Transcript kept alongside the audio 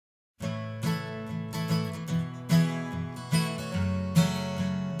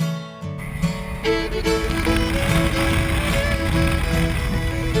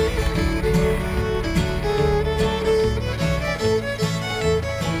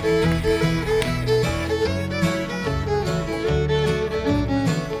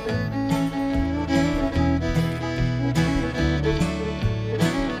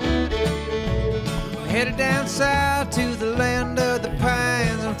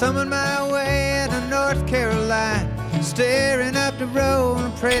thumbing my way to North Carolina, staring up the road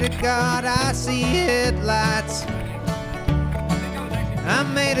and pray to God I see headlights. I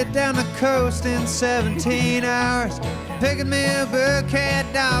made it down the coast in 17 hours, picking me a bouquet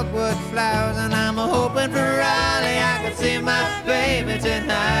of dogwood flowers, and I'm hoping for Raleigh I can see my baby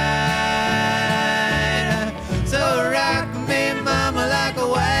tonight. So rock me, mama, like a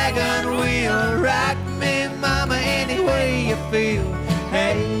wagon wheel. Rock me, mama, any way you feel.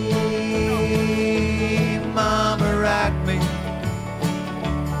 Hey, mama, rock me.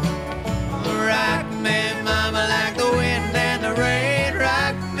 Rock me, mama, like the wind and the rain.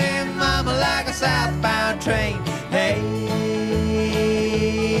 Rock me, mama, like a southbound train. Hey,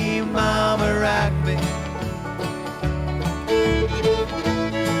 mama, rock me.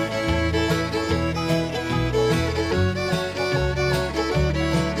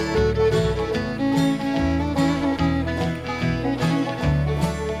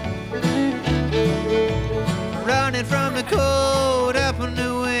 Running from the cold up in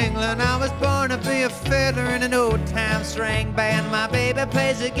New England, I was born to be a fiddler in an old-time string band. My baby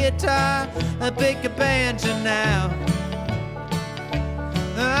plays the guitar, I pick a banjo now.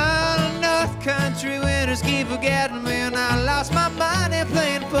 Oh, North Country winters keep forgetting me, and I lost my money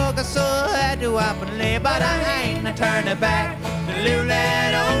playing poker, so I had to up and lay. But I ain't turning back to live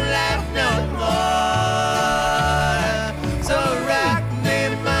that old life no more. So rock me,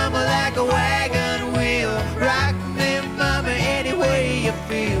 mama, like a wagon wheel. Rock me, mama, any way you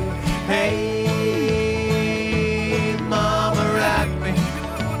feel. Hey, mama, rock me.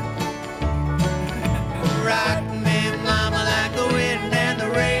 Rock me, mama, like the wind and the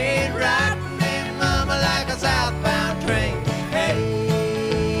rain. Rock me, mama, like a southbound train. Hey,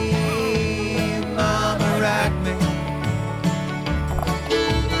 mama, rock me.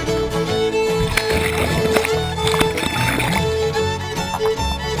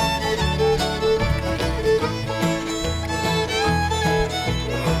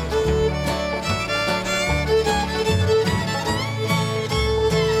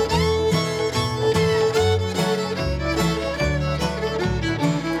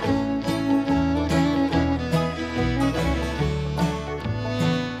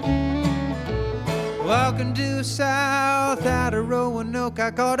 Walking due south out of Roanoke,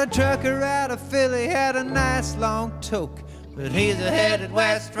 I caught a trucker out of Philly, had a nice long toke. But he's headed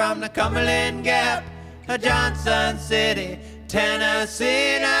west from the Cumberland Gap to Johnson City,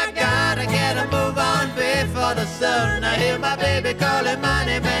 Tennessee. And I gotta get a move on before the sun. I hear my baby calling my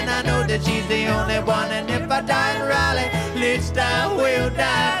name, and I know that she's the only one. And if I die in Raleigh, at least I will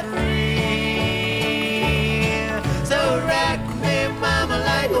die free. So rock me, mama,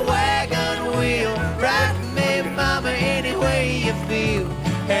 like a wagon wheel. Rock me, mama, any way you feel.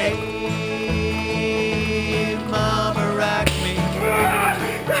 Hey.